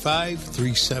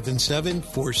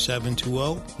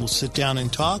 585-377-4720. We'll sit down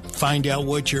and talk, find out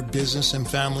what your business and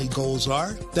family goals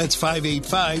are. That's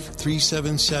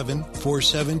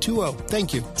 585-377-4720.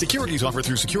 Thank you. Securities offered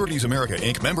through Securities America,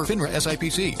 Inc., member FINRA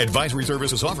SIPC. Advisory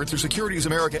services offered through Securities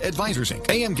America Advisors, Inc.,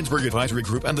 A.M. Ginsberg Advisory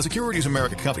Group, and the Securities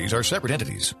America companies are separate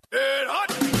entities.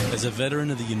 As a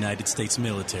veteran of the United States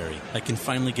military, I can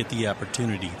finally get the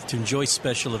opportunity to enjoy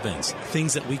special events,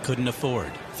 things that we couldn't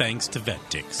afford, thanks to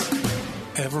VetTix.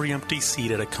 Every empty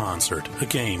seat at a concert, a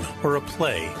game, or a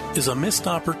play is a missed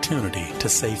opportunity to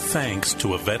say thanks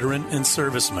to a veteran and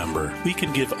service member. We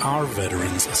can give our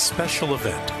veterans a special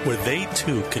event where they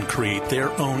too can create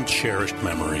their own cherished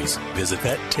memories. Visit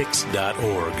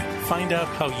vettix.org. Find out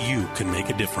how you can make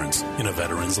a difference in a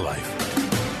veteran's life.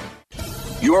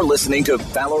 You're listening to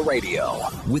Valor Radio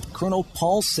with Colonel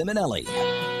Paul Simonelli.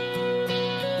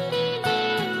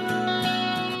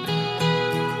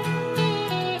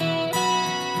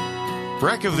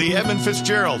 Wreck of the Edmund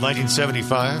Fitzgerald,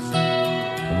 1975.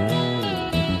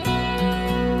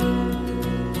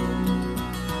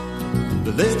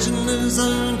 The legend lives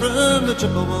on from the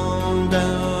Chippewa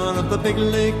down of the big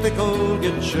lake they call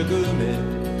Gitchagumi.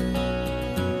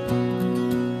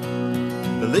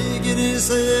 The lake, it is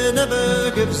said,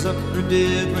 never gives up her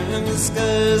dead when the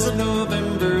skies of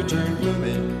November turn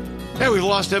gloomy. Yeah, we've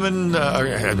lost Edmund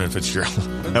Fitzgerald.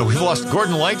 We've lost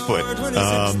Gordon Lightfoot,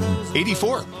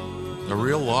 84. A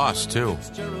real loss, too.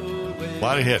 A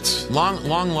lot of hits.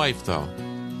 Long life, though.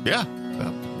 Yeah.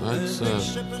 Let's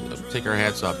take our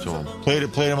hats off to him. Played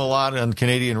him a lot on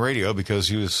Canadian radio because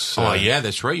he was... yeah,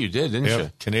 that's right. You did, didn't you?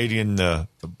 Canadian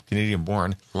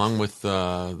born. Along with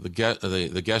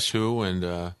the Guess Who and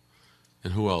who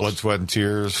else? Blood, Sweat, and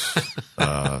Tears.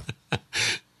 Paul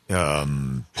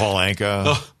Anka.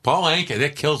 Oh, Paul Anka,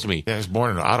 that kills me. Yeah, he was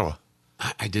born in Ottawa.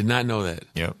 I did not know that.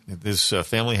 Yeah, his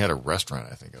family had a restaurant,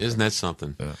 I think. Isn't that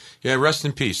something? Yeah, rest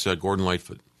in peace, Gordon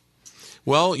Lightfoot.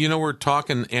 Well, we're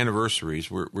talking anniversaries.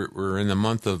 We're in the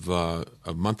month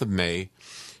of May,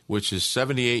 which is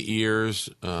 78 years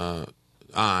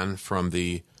on from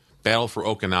the Battle for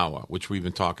Okinawa, which we've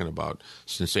been talking about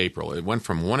since April. It went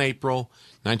from 1 April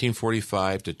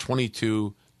 1945 to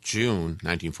 22 June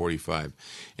 1945,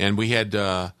 and we had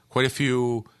quite a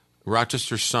few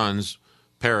Rochester sons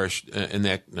perished in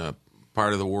that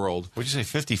part of the world. Would you say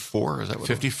 54? Is that what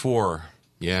 54?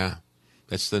 Yeah.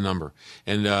 That's the number.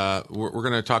 And we're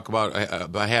going to talk about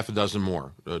half a dozen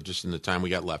more just in the time we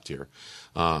got left here.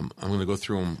 I'm going to go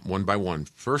through them one by one.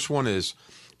 First one is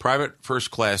Private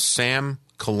First Class Sam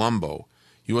Colombo,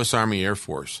 U.S. Army Air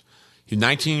Force. He's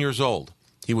 19 years old.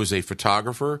 He was a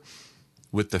photographer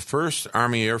with the 1st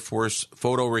Army Air Force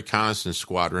Photo Reconnaissance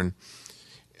Squadron.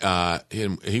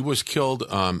 He was killed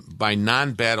by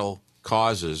non-battle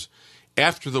causes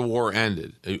after the war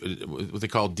ended. What they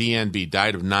call DNB,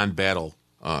 died of non-battle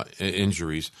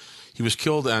injuries. He was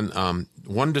killed on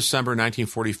 1 December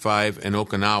 1945 in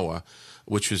Okinawa,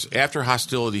 which was after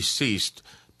hostilities ceased,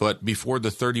 but before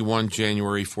the 31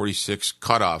 January 46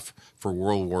 cutoff for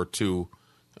World War II,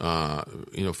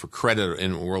 for credit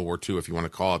in World War II, if you want to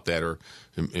call it that, or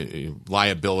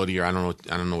liability, or I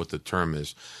don't know what the term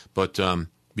is. But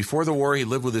before the war, he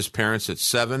lived with his parents at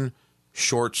 7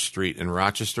 Short Street in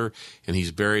Rochester, and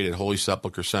he's buried at Holy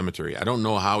Sepulchre Cemetery. I don't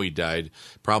know how he died.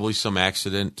 Probably some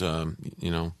accident.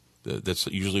 That's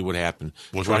usually what happened.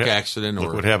 Truck accident.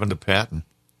 Look what happened to Patton.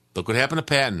 Look what happened to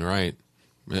Patton, right.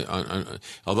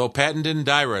 Although Patton didn't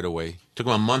die right away. Took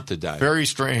him a month to die. Very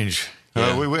strange.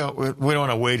 Yeah. We don't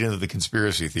want to wade into the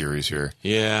conspiracy theories here.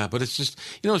 Yeah, but it's just,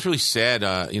 it's really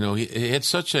sad. He had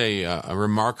such a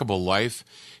remarkable life,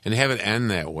 and to have it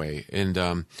end that way. And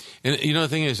the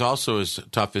thing is also as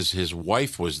tough as his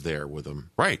wife was there with him.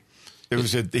 Right.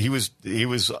 He was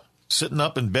sitting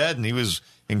up in bed, and he was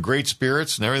in great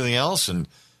spirits and everything else. And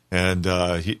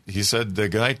he said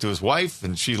goodnight to his wife,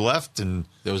 and she left, and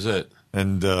that was it.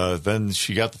 And then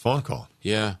she got the phone call.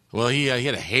 Yeah. Well, he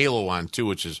had a halo on too,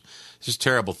 which is just a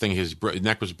terrible thing. His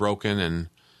neck was broken, and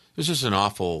it was just an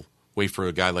awful way for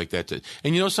a guy like that to.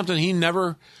 And something, he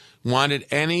never wanted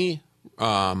any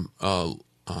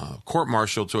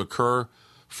court-martial to occur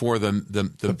for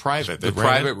the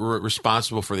private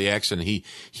responsible for the accident.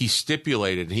 He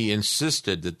stipulated, he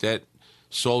insisted that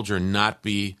soldier not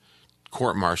be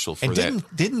court-martialed for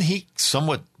that. Didn't he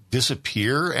somewhat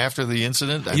disappear after the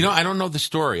incident? I don't know the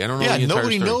story. I don't know. Yeah, the entire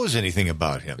nobody story. knows anything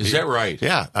about him. Is that right?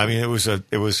 Yeah, I mean it was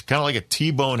kind of like a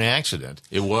T-bone accident.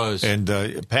 It was, and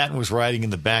Patton was riding in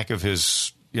the back of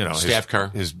his staff car,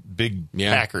 his big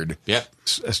Packard,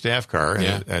 a staff car,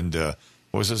 and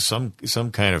was it some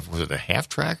kind of, was it a half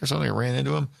track or something that ran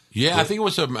into him? Yeah, I think it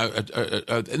was and I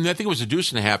think it was a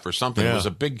deuce and a half or something. Yeah. It was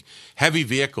a big, heavy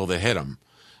vehicle that hit him.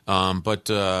 But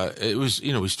it was,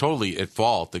 he's totally at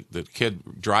fault, the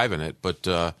kid driving it. But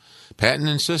Patton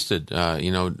insisted,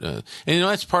 and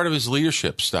that's part of his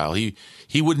leadership style. He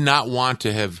would not want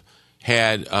to have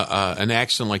had an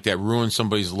accident like that ruin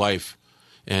somebody's life,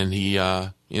 and he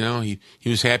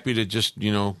was happy to just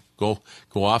go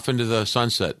off into the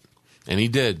sunset, and he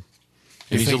did.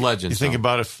 And he's a legend. You think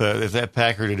about if that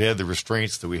Packard had the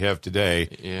restraints that we have today,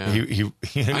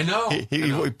 I know.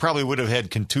 He probably would have had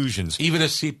contusions. Even a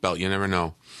seatbelt, you never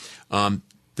know. The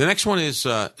next one is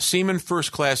Seaman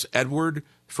First Class Edward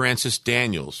Francis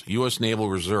Daniels, U.S. Naval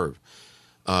Reserve.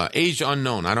 Age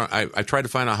unknown. I tried to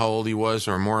find out how old he was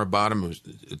or more about him.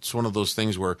 It's one of those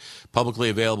things where publicly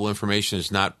available information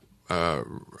is not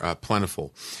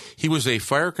plentiful. He was a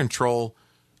fire control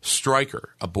striker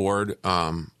aboard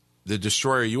the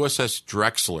destroyer USS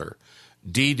Drexler,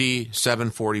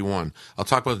 DD-741. I'll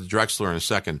talk about the Drexler in a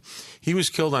second. He was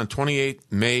killed on 28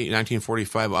 May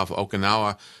 1945 off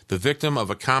Okinawa, the victim of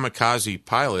a kamikaze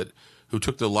pilot who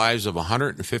took the lives of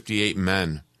 158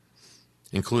 men,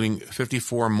 including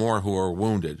 54 more who were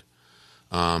wounded.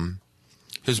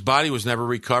 His body was never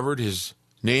recovered. His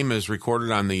name is recorded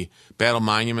on the battle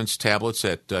monuments tablets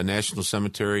at National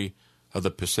Cemetery of the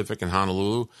Pacific in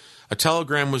Honolulu. A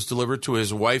telegram was delivered to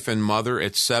his wife and mother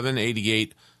at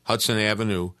 788 Hudson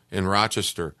Avenue in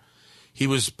Rochester. He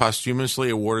was posthumously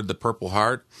awarded the Purple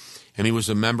Heart, and he was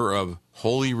a member of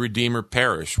Holy Redeemer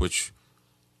Parish, which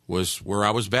was where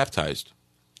I was baptized.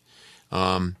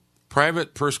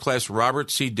 Private First Class Robert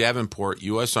C. Davenport,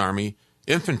 U.S. Army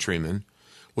infantryman,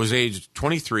 was aged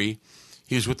 23.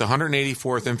 He was with the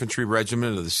 184th Infantry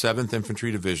Regiment of the 7th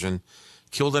Infantry Division,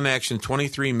 killed in action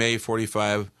 23 May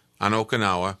 45 on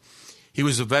Okinawa. He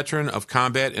was a veteran of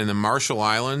combat in the Marshall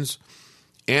Islands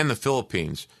and the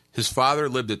Philippines, His father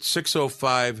lived at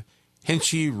 605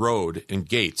 Hinchy Road in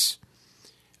Gates,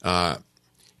 and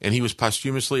he was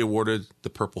posthumously awarded the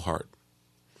Purple Heart.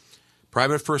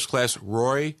 Private First Class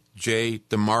Roy J.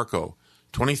 DeMarco,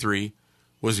 23,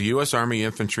 was a U.S. Army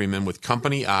infantryman with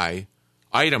Company I,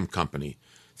 Item Company,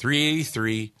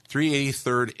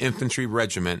 383rd Infantry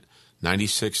Regiment,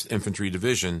 96th Infantry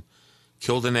Division,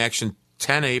 killed in action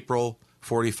 10 April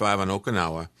 45 on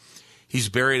Okinawa. He's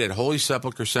buried at Holy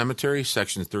Sepulchre Cemetery,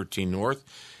 Section 13 North,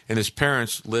 and his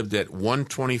parents lived at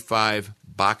 125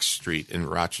 Box Street in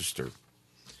Rochester.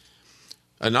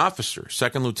 An officer,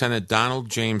 Second Lieutenant Donald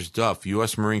James Duff,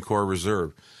 U.S. Marine Corps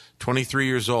Reserve, 23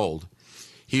 years old.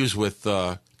 He was with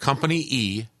Company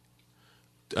E,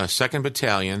 2nd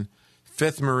Battalion,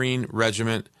 5th Marine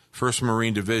Regiment, 1st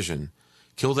Marine Division,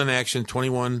 killed in action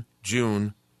 21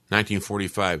 June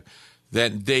 1945.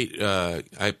 That date,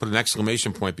 I put an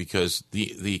exclamation point because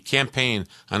the campaign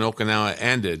on Okinawa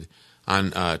ended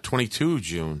on 22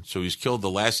 June, so he was killed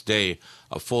the last day,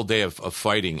 a full day of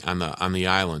fighting on the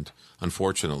island.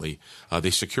 Unfortunately, they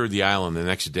secured the island the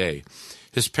next day.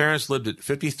 His parents lived at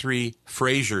 53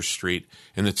 Fraser Street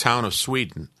in the town of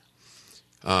Sweden.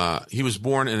 He was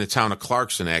born in the town of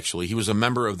Clarkson, actually. He was a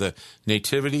member of the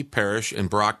Nativity Parish in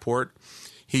Brockport.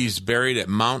 He's buried at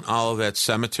Mount Olivet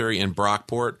Cemetery in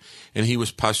Brockport, and he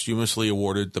was posthumously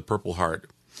awarded the Purple Heart.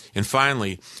 And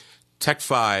finally, Tech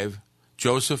 5,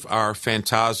 Joseph R.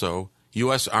 Fantazzo,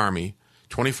 U.S. Army,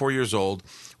 24 years old,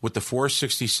 with the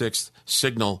 466th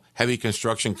Signal Heavy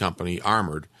Construction Company,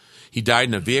 Armored. He died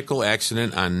in a vehicle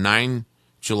accident on 9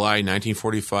 July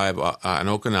 1945 on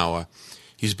Okinawa.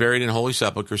 He's buried in Holy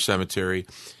Sepulchre Cemetery.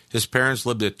 His parents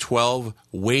lived at 12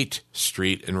 Waite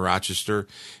Street in Rochester,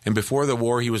 and before the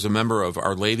war, he was a member of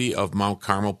Our Lady of Mount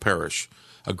Carmel Parish,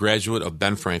 a graduate of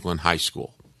Ben Franklin High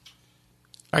School.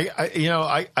 I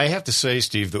have to say,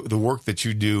 Steve, the work that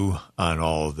you do on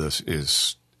all of this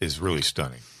is really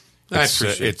stunning. I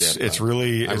appreciate that. It's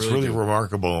really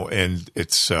remarkable, and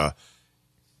it's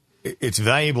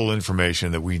valuable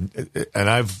information that and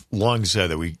I've long said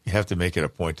that we have to make it a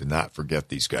point to not forget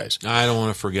these guys. I don't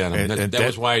want to forget them. That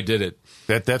was why I did it.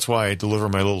 That's why I deliver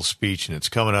my little speech, and it's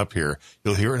coming up here.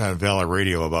 You'll hear it on Valor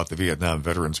Radio about the Vietnam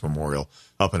Veterans Memorial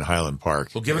up in Highland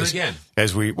Park. We'll give it again.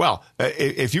 If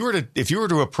you were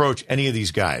to approach any of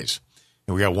these guys,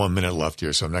 and we got 1 minute left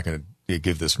here, so I'm not going to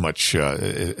give this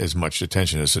as much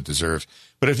attention as it deserves.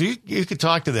 But if you could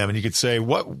talk to them and you could say,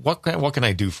 what can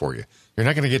I do for you? You're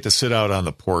not going to get to sit out on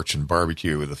the porch and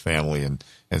barbecue with the family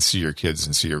and see your kids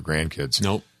and see your grandkids.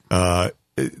 Nope.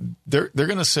 They're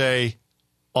going to say,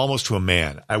 almost to a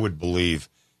man, I would believe,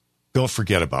 don't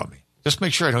forget about me. Just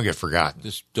make sure I don't get forgotten.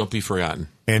 Just don't be forgotten.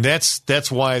 And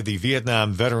that's why the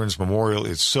Vietnam Veterans Memorial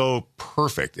is so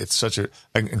perfect. It's such an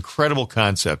incredible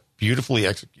concept, beautifully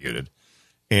executed.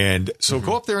 And so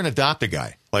go up there and adopt a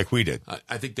guy like we did.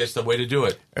 I think that's the way to do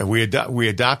it. And we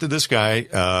adopted this guy,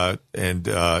 and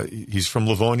he's from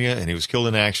Livonia, and he was killed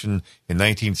in action in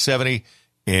 1970.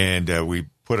 And we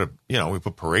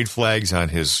put parade flags on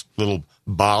his little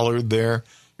bollard there.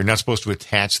 You're not supposed to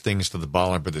attach things to the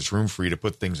bollard, but there's room for you to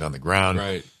put things on the ground.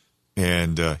 Right.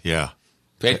 And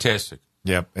fantastic.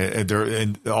 Yeah,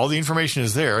 and all the information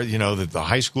is there. That the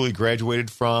high school he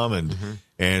graduated from,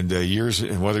 and years,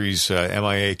 and whether he's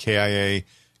MIA, KIA,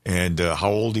 and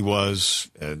how old he was,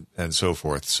 and so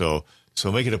forth. So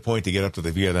make it a point to get up to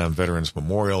the Vietnam Veterans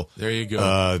Memorial. There you go.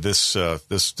 As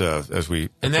we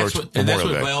that's what Day.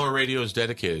 Valor Radio is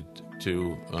dedicated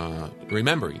to,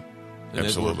 remembering. And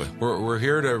absolutely, we're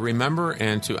here to remember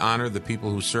and to honor the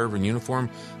people who serve in uniform,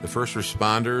 the first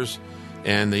responders,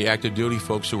 and the active duty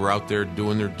folks who were out there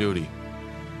doing their duty.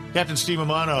 Captain Steve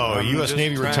Amano, U.S.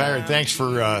 Navy retired. Thanks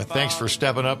for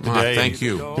stepping up today. Thank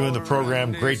you. Doing the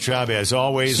program. Great job as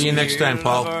always. See you next time,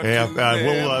 Paul.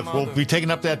 Yeah, we'll be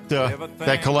taking up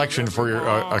that collection for your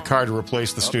a car to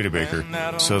replace the Studebaker,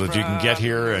 so that you can get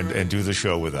here and do the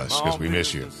show with us because we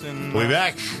miss you. We'll be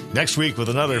back next week with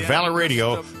another Valor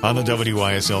Radio on the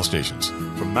WYSL stations.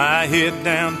 From my head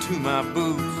down to my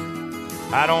boots,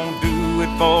 I don't do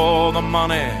it for the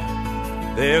money.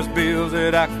 There's bills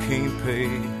that I can't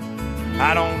pay.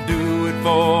 I don't do it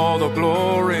for the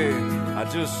glory, I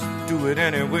just do it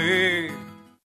anyway.